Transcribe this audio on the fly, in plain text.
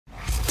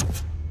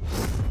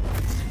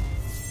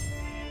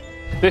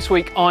This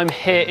week I'm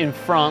here in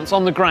France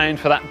on the ground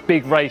for that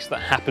big race that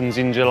happens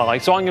in July.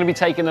 So I'm going to be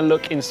taking a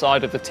look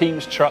inside of the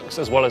team's trucks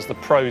as well as the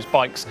pros'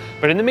 bikes.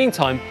 But in the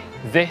meantime,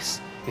 this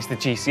is the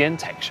GCN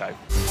Tech Show.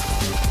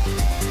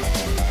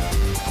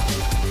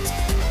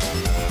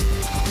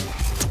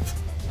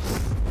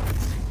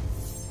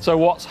 So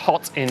what's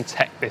hot in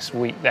tech this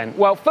week then?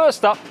 Well,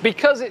 first up,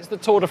 because it's the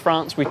Tour de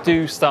France, we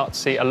do start to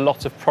see a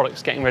lot of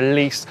products getting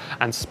released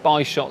and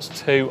spy shots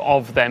too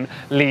of them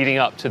leading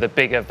up to the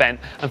big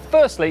event. And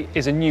firstly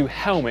is a new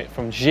helmet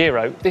from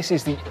Giro. This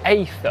is the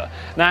Aether.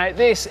 Now,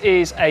 this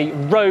is a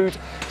road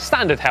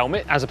standard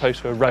helmet as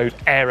opposed to a road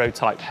aero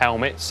type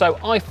helmet. So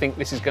I think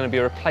this is going to be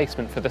a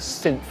replacement for the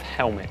Synthe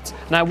helmet.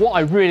 Now, what I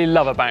really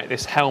love about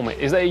this helmet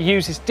is that it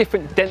uses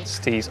different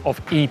densities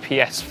of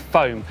EPS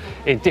foam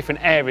in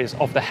different areas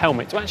of the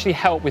helmet to actually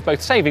help with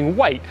both saving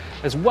weight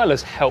as well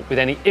as help with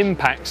any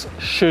impacts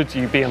should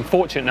you be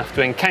unfortunate enough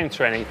to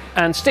encounter any.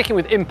 And sticking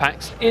with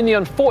impacts, in the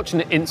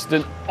unfortunate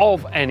incident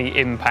of any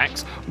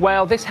impacts,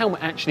 well, this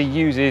helmet actually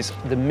uses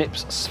the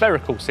MIPS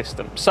spherical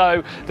system.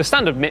 So the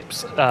standard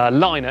MIPS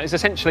liner is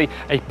essentially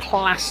a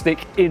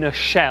plastic inner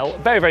shell,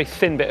 very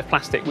thin bit of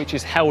plastic which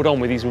is held on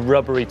with these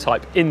rubbery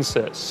type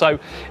inserts. So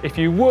if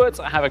you were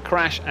to have a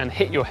crash and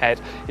hit your head,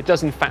 it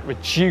does in fact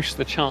reduce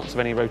the chance of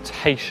any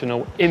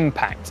rotational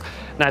impact.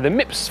 Now, the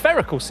MIPS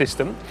spherical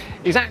system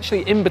is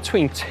actually in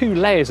between two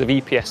layers of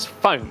EPS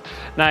foam.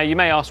 Now, you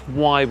may ask,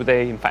 why would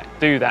they in fact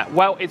do that?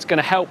 Well, it's going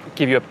to help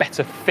give you a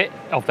better fit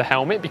of the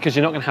helmet because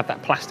you're not going to have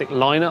that plastic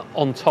liner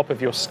on top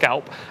of your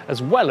scalp,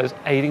 as well as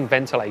aiding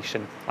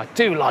ventilation. I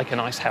do like a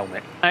nice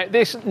helmet. Now,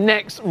 this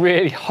next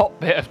really hot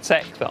bit of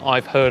tech that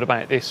I've heard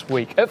about this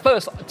week. At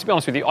first, to be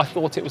honest with you, I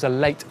thought it was a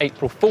late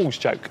April Fool's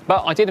joke,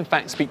 but I did in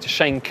fact speak to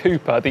Shane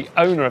Cooper, the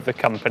owner of the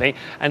company,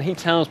 and he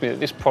tells me that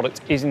this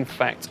product is in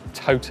fact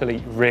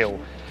totally real.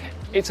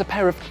 It's a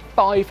pair of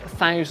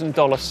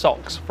 $5,000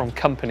 socks from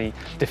company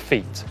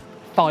DeFeet.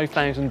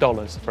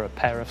 $5,000 for a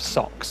pair of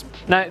socks.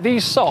 Now,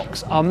 these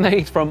socks are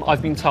made from,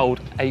 I've been told,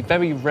 a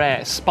very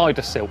rare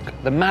spider silk,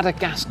 the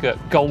Madagascar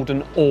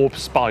golden orb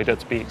spider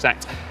to be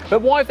exact.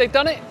 But why have they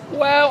done it?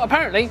 Well,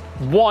 apparently,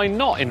 why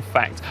not in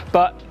fact?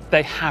 But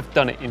they have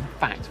done it in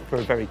fact for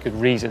a very good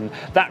reason.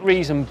 That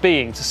reason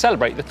being to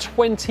celebrate the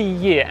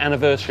 20-year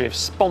anniversary of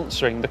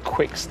sponsoring the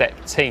Quick Step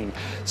team.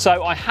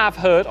 So I have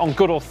heard on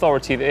good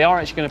authority that they are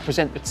actually going to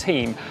present the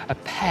team a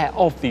pair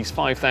of these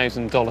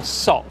 $5,000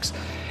 socks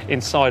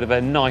inside of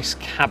a nice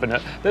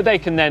cabinet that they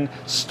can then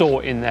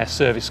store in their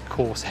service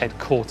course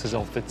headquarters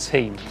of the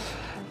team.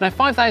 Now,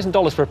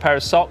 $5,000 for a pair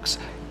of socks,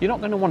 you're not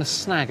going to want to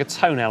snag a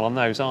toenail on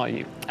those, are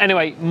you?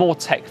 Anyway, more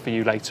tech for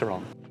you later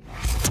on.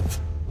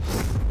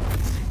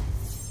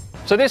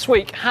 So this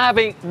week,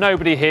 having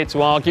nobody here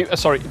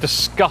to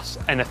discuss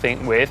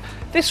anything with,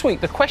 this week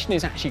the question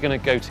is actually going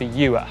to go to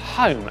you at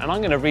home, and I'm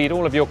going to read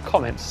all of your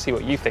comments to see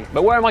what you think.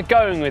 But where am I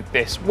going with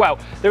this? Well,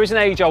 there is an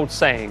age-old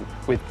saying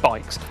with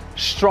bikes: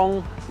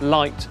 strong,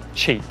 light,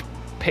 cheap,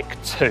 pick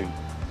two.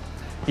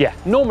 Yeah,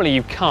 normally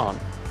you can't.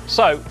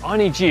 So I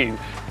need you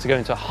to go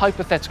into a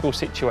hypothetical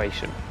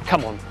situation.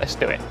 Come on, let's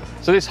do it.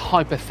 So this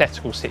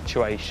hypothetical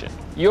situation,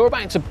 you're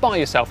about to buy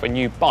yourself a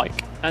new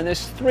bike, and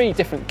there's three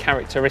different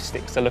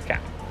characteristics to look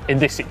at, in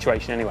this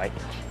situation anyway: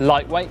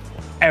 lightweight,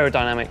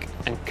 aerodynamic,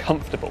 and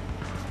comfortable.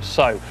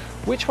 So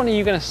which one are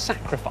you going to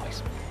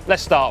sacrifice?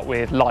 Let's start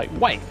with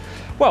lightweight.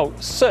 Well,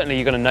 certainly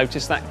you're going to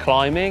notice that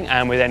climbing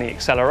and with any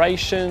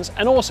accelerations,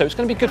 and also it's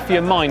going to be good for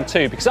your mind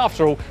too, because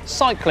after all,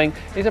 cycling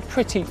is a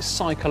pretty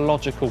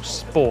psychological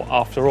sport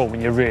after all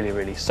when you're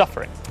really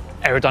suffering.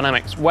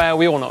 Aerodynamics, well,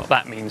 we all know what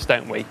that means,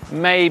 don't we?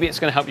 Maybe it's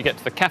going to help you get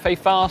to the cafe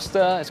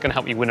faster, it's going to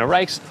help you win a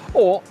race,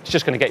 or it's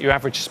just going to get your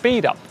average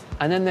speed up.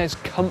 And then there's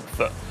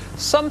comfort,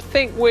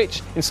 something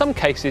which in some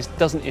cases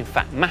doesn't in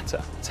fact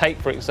matter. Take,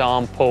 for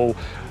example,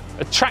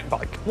 a track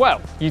bike.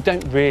 Well, you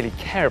don't really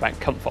care about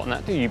comfort on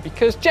that, do you?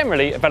 Because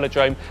generally a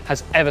velodrome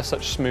has ever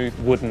such smooth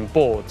wooden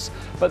boards.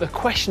 But the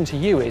question to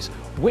you is,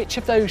 which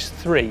of those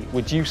three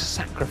would you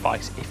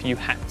sacrifice if you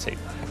had to?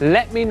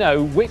 Let me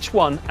know which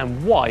one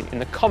and why in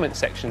the comment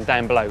section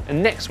down below.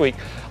 And next week,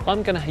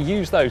 I'm going to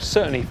use those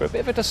certainly for a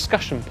bit of a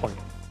discussion point.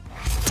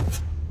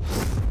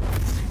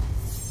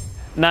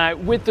 Now,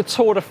 with the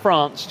Tour de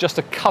France just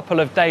a couple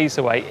of days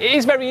away, it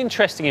is very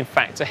interesting, in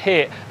fact, to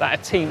hear that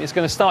a team is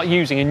going to start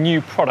using a new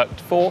product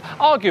for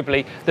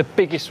arguably the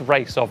biggest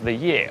race of the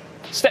year.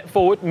 Step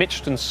forward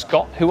Mitchelton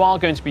Scott, who are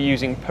going to be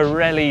using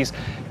Pirelli's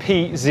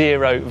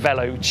P0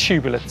 Velo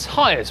tubular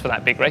tyres for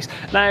that big race.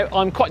 Now,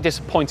 I'm quite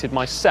disappointed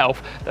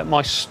myself that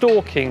my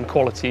stalking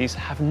qualities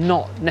have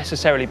not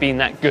necessarily been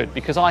that good,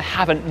 because I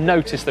haven't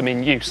noticed them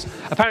in use.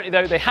 Apparently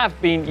though, they have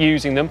been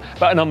using them,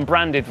 but an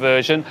unbranded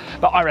version,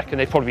 but I reckon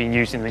they've probably been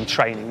using them in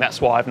training.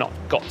 That's why I've not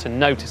got to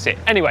notice it.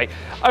 Anyway,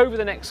 over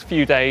the next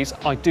few days,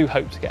 I do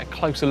hope to get a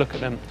closer look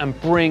at them and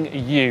bring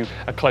you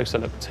a closer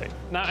look too.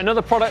 Now,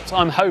 another product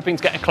I'm hoping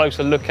to get a closer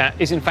closer look at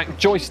is in fact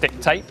joystick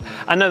tape.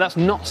 And no, that's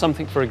not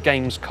something for a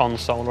games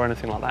console or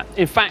anything like that.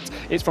 In fact,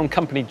 it's from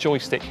company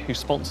Joystick, who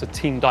sponsor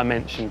Team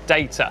Dimension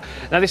Data.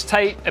 Now this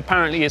tape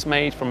apparently is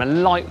made from a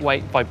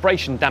lightweight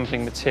vibration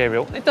dampening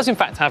material. It does in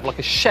fact have like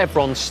a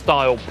chevron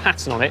style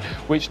pattern on it,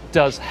 which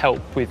does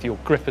help with your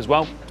grip as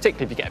well,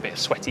 particularly if you get a bit of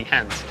sweaty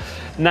hands.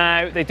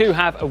 Now, they do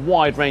have a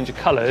wide range of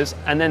colours,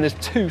 and then there's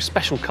 2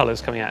 special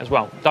colours coming out as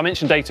well.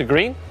 Dimension Data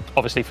Green,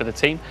 obviously for the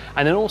team,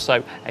 and then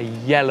also a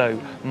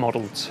yellow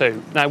model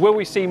too. Now, will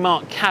we see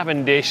Mark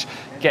Cavendish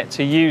get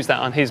to use that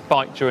on his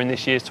bike during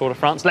this year's Tour de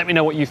France? Let me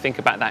know what you think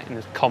about that in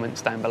the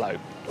comments down below.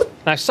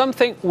 Now,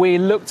 something we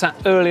looked at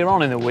earlier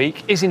on in the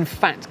week is in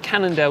fact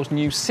Cannondale's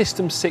new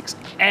System 6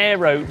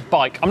 Aero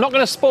bike. I'm not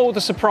going to spoil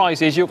the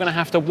surprises. You're going to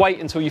have to wait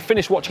until you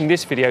finish watching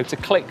this video to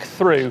click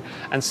through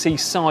and see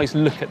Si's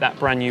look at that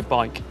brand new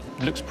bike.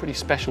 It looks pretty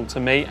special to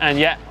me, and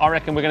yeah, I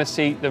reckon we're going to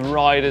see the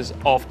riders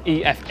of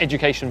EF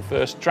Education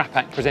First Strap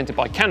Pack presented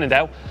by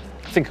Cannondale,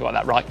 think I got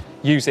that right,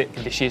 use it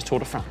in this year's Tour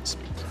de France.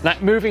 Now,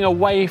 moving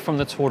away from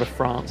the Tour de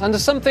France and to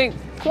something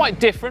quite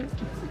different,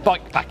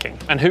 bike packing.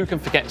 And who can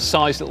forget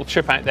Si's little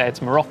trip out there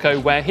to Morocco,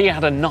 where he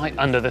had a night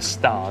under the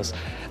stars.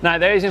 Now,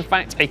 there is in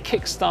fact a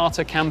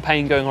Kickstarter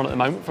campaign going on at the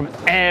moment from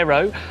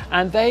Aero,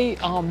 and they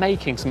are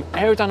making some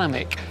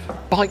aerodynamic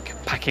bike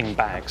packing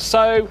bags.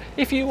 So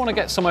if you want to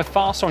get somewhere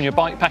faster on your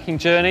bike packing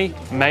journey,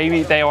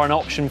 maybe they are an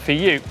option for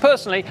you.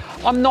 Personally,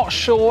 I'm not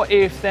sure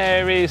if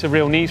there is a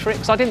real need for it,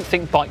 because I didn't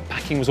think bike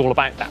packing was all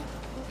about that.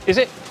 Is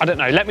it? I don't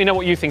know. Let me know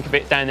what you think of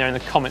it down there in the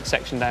comment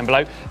section down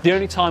below. The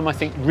only time I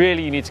think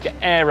really you need to get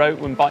aero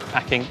when bike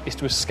packing is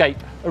to escape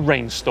a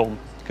rainstorm,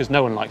 because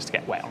no one likes to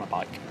get wet on a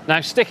bike. Now,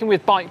 sticking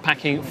with bike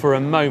packing for a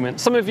moment,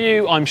 some of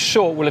you, I'm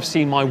sure, will have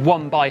seen my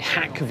one by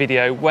hack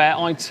video where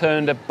I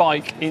turned a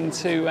bike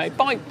into a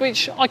bike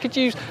which I could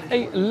use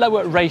a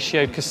lower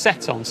ratio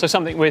cassette on, so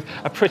something with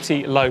a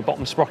pretty low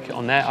bottom sprocket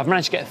on there. I've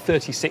managed to get a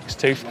 36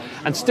 tooth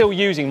and still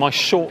using my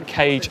short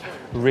cage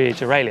rear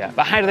derailleur.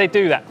 But how do they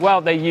do that?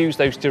 Well, they use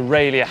those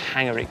derailleur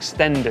hanger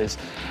extenders.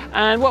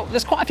 And well,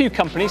 there's quite a few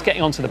companies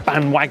getting onto the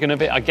bandwagon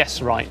of it, I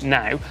guess, right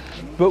now.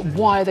 But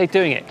why are they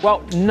doing it?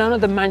 Well, none of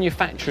the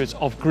manufacturers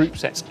of group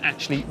sets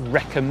actually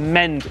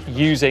recommend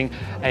using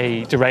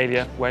a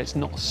derailleur where it's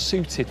not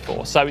suited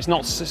for. So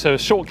a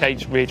short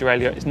cage rear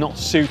derailleur is not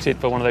suited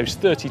for one of those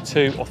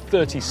 32 or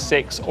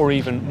 36 or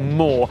even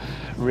more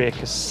rear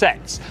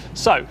cassettes.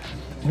 So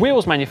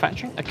Wheels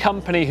Manufacturing, a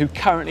company who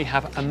currently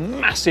have a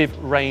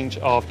massive range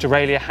of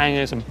derailleur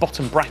hangers and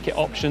bottom bracket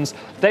options,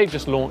 they've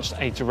just launched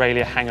a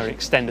derailleur hanger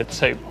extender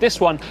too. This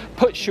one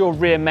puts your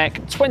rear mech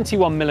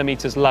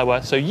 21mm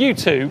lower, so you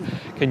too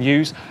can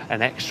use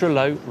an extra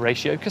low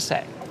ratio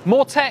cassette.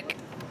 More tech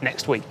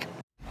next week.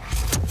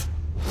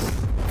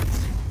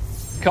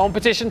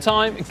 Competition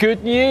time,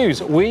 good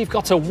news. We've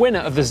got a winner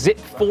of the Zip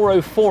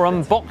 404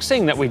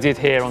 unboxing that we did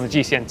here on the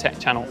GCN Tech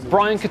channel.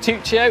 Brian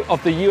Catuccio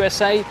of the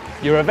USA,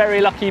 you're a very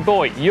lucky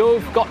boy.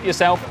 You've got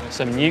yourself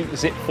some new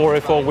Zip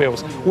 404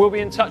 wheels. We'll be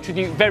in touch with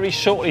you very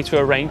shortly to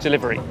arrange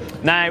delivery.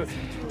 Now,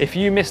 if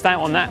you missed out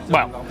on that,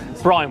 well,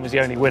 Brian was the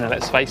only winner,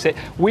 let's face it.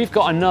 We've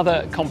got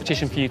another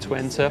competition for you to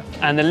enter,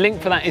 and the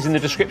link for that is in the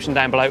description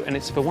down below, and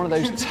it's for one of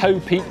those Toe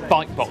Peak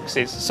bike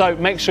boxes. So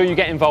make sure you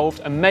get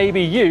involved, and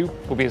maybe you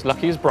will be as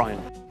lucky as Brian.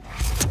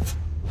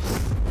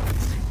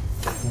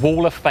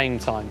 Wall of Fame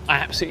time. I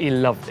absolutely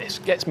love this.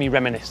 Gets me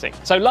reminiscing.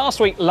 So last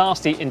week,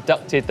 Lasty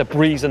inducted the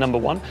Breezer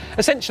 #1,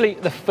 essentially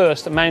the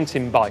first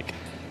mountain bike.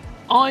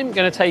 I'm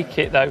going to take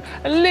it, though,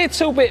 a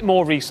little bit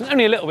more recent,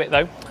 only a little bit,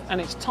 though,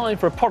 and it's time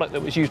for a product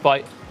that was used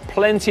by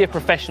plenty of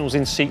professionals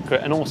in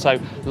secret and also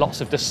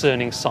lots of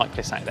discerning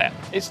cyclists out there.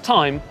 It's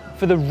time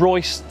for the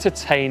Royce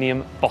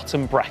titanium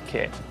bottom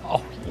bracket.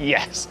 Oh,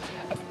 yes.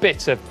 A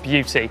bit of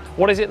beauty.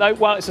 What is it though?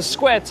 Well, it's a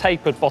square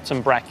tapered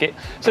bottom bracket.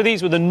 So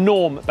these were the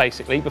norm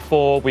basically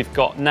before we've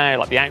got now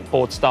like the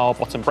outboard style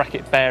bottom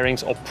bracket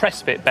bearings or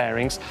press fit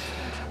bearings.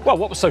 Well,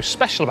 what was so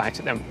special about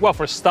it then? Well,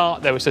 for a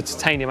start, there was a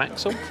titanium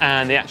axle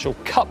and the actual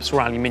cups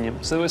were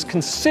aluminium. So there was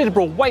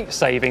considerable weight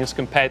savings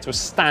compared to a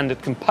standard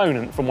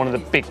component from one of the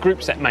big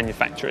group set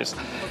manufacturers.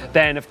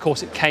 Then, of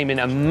course, it came in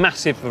a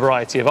massive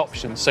variety of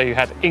options. So you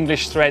had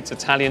English threads,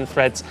 Italian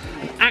threads,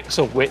 and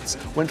axle widths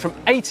went from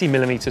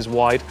 80mm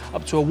wide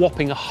up to a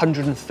whopping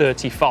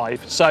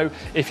 135. So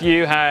if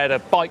you had a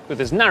bike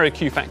with as narrow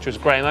Q factor as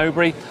Graham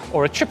Obree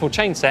or a triple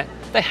chain set,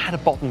 they had a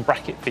bottom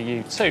bracket for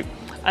you too.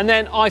 And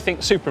then I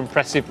think super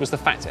impressive was the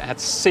fact it had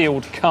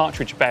sealed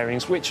cartridge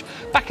bearings, which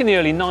back in the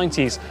early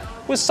 90s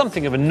was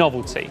something of a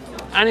novelty.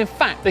 And in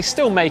fact, they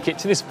still make it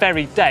to this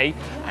very day,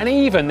 and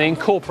even they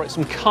incorporate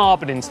some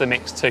carbon into the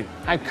mix too.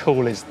 How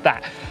cool is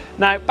that?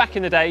 Now, back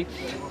in the day,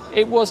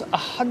 it was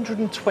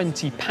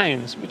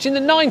 £120, which in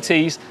the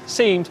 90s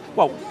seemed,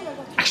 well,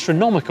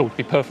 astronomical, to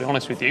be perfectly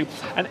honest with you,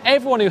 and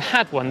everyone who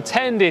had one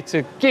tended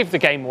to give the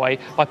game away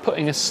by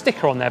putting a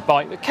sticker on their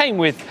bike that came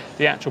with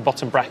the actual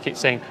bottom bracket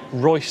saying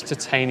Royce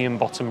titanium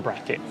bottom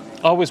bracket.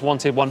 I always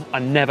wanted one, I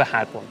never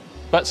had one.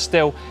 but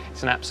still,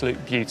 it's an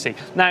absolute beauty.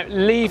 Now,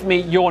 leave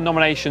me your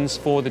nominations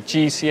for the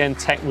GCN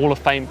Tech Wall of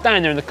Fame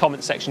down there in the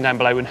comment section down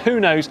below, and who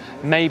knows,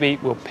 maybe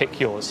we'll pick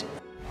yours.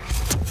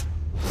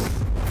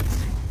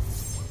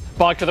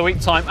 Bike of the week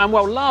time, and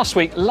well, last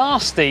week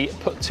Lasty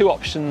put two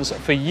options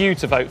for you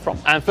to vote from,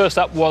 and first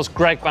up was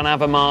Greg Van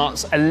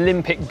Avermaet's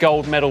Olympic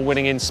gold medal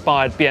winning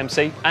inspired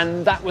BMC,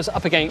 and that was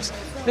up against,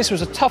 this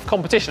was a tough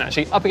competition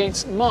actually, up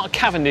against Mark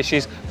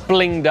Cavendish's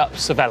blinged up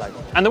Cervelo,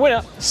 and the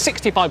winner,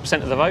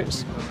 65% of the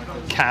votes,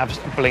 Cav's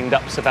blinged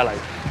up Cervelo.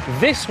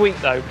 This week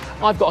though,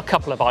 I've got a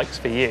couple of bikes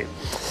for you.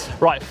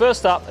 Right,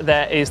 first up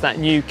there is that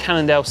new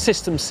Cannondale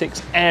System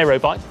 6 aero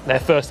bike, their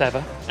first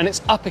ever, and it's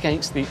up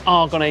against the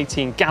Argon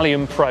 18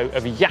 Galleon Pro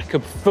of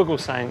Jakob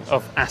Fuglsang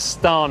of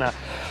Astana.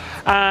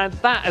 And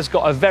that has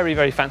got a very,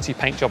 very fancy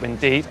paint job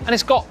indeed, and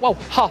it's got, well,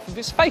 half of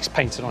its face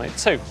painted on it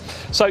too.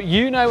 So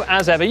you know,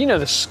 as ever, you know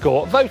the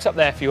score. Vote up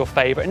there for your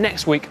favourite.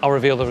 Next week I'll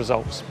reveal the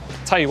results.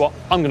 Tell you what,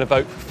 I'm going to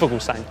vote for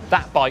Fuglsang.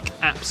 That bike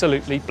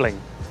absolutely bling.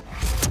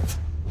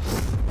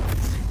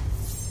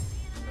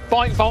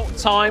 Bike Vault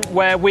time,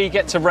 where we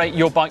get to rate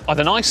your bike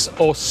either nice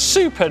or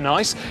super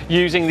nice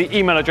using the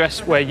email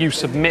address where you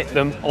submit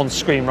them on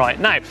screen right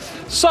now.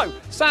 So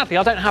sadly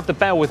I don't have the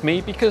bell with me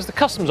because the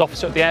customs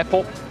officer at the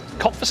airport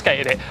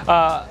confiscated it.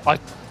 I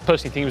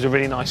personally think he was a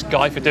really nice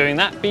guy for doing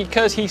that,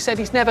 because he said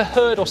he's never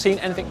heard or seen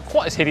anything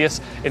quite as hideous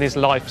in his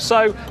life.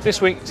 So this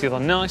week it's either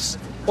nice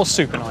or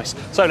super nice.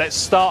 So let's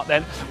start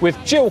then with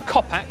Jill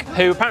Kopak,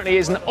 who apparently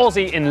is an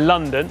Aussie in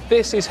London.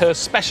 This is her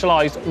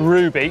Specialized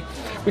Ruby,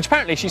 which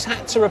apparently she's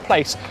had to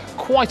replace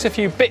quite a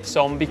few bits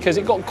on because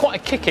it got quite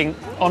a kicking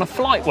on a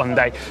flight one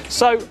day.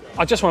 So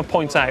I just want to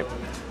point out,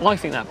 I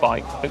think that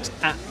bike looks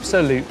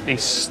absolutely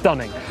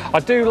stunning.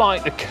 I do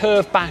like the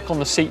curve back on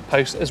the seat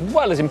post, as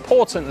well as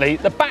importantly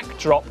the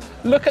backdrop.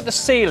 Look at the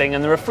ceiling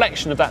and the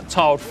reflection of that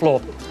tiled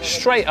floor.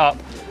 Straight up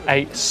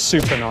a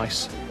super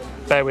nice.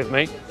 Bear with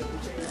me.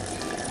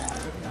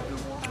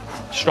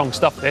 Strong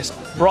stuff this.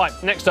 Right,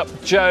 next up,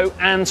 Joe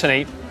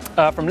Anthony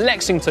from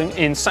Lexington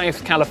in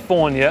South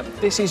California.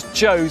 This is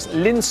Joe's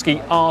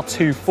Linsky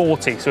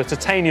R240, so a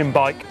titanium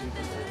bike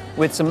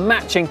with some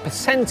matching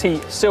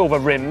Pacenti silver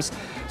rims,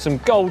 some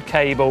gold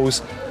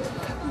cables.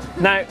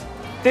 Now,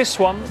 this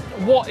one,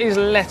 what is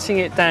letting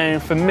it down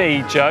for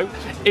me, Joe,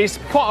 is,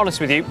 quite honest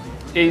with you,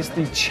 is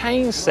the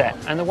chain set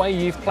and the way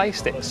you've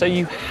placed it. So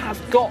you have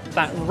got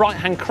that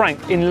right-hand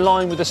crank in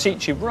line with the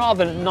seat tube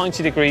rather than at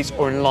 90 degrees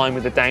or in line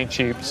with the down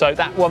tube. So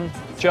that one,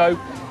 Joe,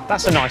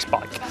 that's a nice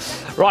bike.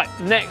 Right,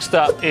 next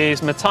up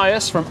is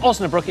Matthias from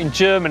Osnabrück in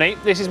Germany.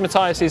 This is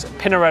Matthias's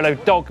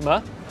Pinarello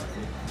Dogma.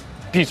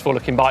 Beautiful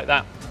looking bike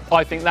that.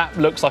 I think that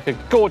looks like a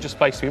gorgeous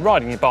place to be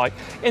riding your bike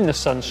in the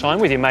sunshine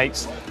with your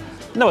mates.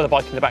 No other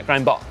bike in the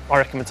background, but I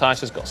reckon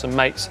Matthias has got some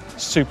mates.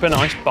 Super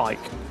nice bike.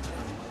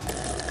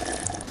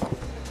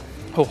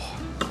 Oh.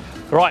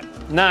 Right,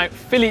 now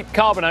Philippe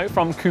Carbonneau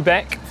from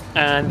Quebec,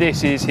 and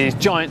this is his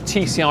giant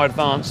TCR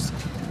Advanced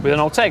with an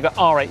Ortega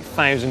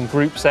R8000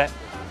 group set.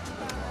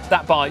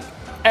 That bike,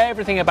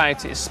 everything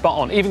about it is spot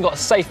on. Even got a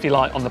safety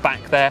light on the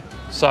back there,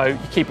 so you're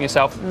keeping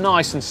yourself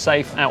nice and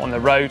safe out on the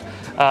road.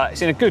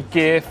 It's in a good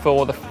gear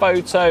for the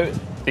photo.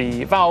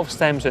 The valve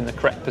stems are in the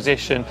correct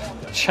position,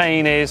 the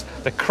chain is,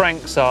 the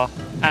cranks are.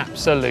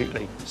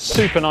 Absolutely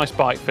super nice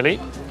bike,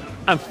 Philippe.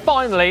 And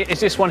finally is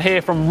this one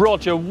here from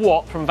Roger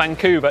Watt from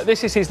Vancouver.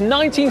 This is his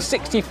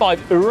 1965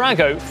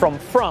 Urago from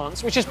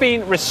France, which has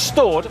been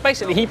restored.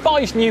 Basically, he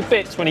buys new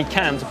bits when he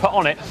can to put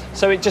on it,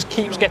 so it just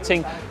keeps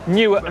getting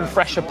newer and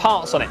fresher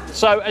parts on it.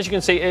 So as you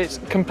can see, it's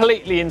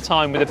completely in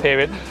time with the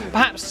period.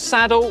 Perhaps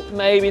saddle,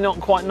 maybe not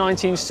quite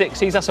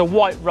 1960s. That's a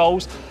white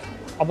Rolls.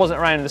 I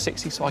wasn't around in the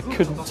 60s, so I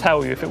couldn't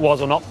tell you if it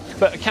was or not.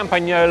 But a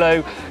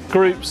Campagnolo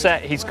group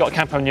set, he's got a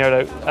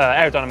Campagnolo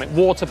aerodynamic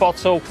water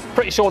bottle.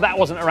 Pretty sure that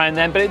wasn't around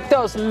then, but it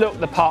does look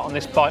the part on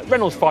this bike.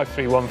 Reynolds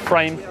 531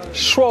 frame,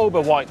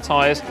 Schwalbe white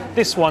tyres.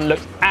 This one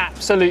looks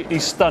absolutely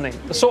stunning.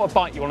 The sort of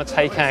bike you want to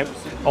take out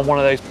on one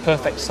of those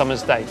perfect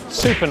summer's days.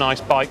 Super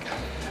nice bike.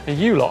 And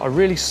you lot are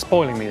really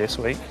spoiling me this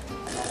week.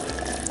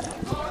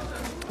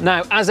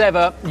 Now, as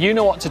ever, you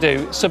know what to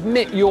do.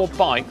 Submit your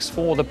bikes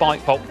for the Bike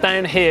Vault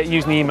down here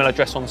using the email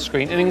address on the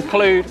screen, and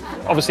include,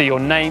 obviously, your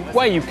name,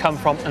 where you come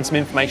from, and some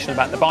information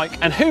about the bike.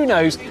 And who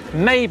knows,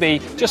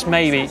 maybe, just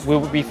maybe,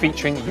 we'll be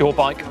featuring your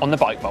bike on the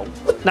Bike Vault.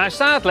 Now,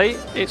 sadly,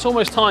 it's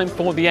almost time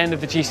for the end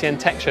of the GCN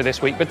Tech Show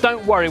this week, but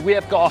don't worry, we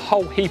have got a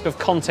whole heap of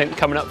content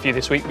coming up for you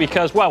this week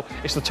because, well,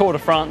 it's the Tour de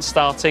France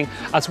starting,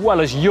 as well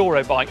as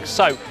Eurobike.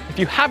 So, if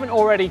you haven't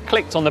already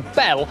clicked on the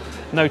bell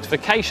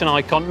notification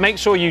icon, make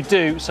sure you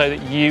do so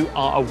that you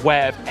are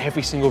aware of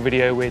every single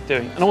video we're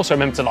doing. And also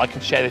remember to like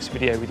and share this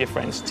video with your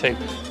friends too.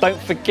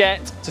 Don't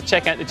forget to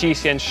check out the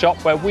GCN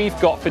shop, where we've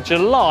got for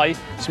July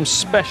some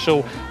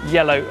special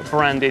yellow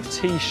branded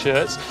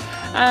t-shirts.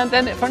 And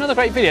then for another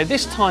great video,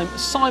 this time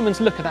Simon's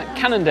look at that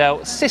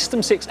Cannondale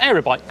System 6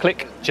 aero bike.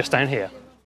 Click just down here.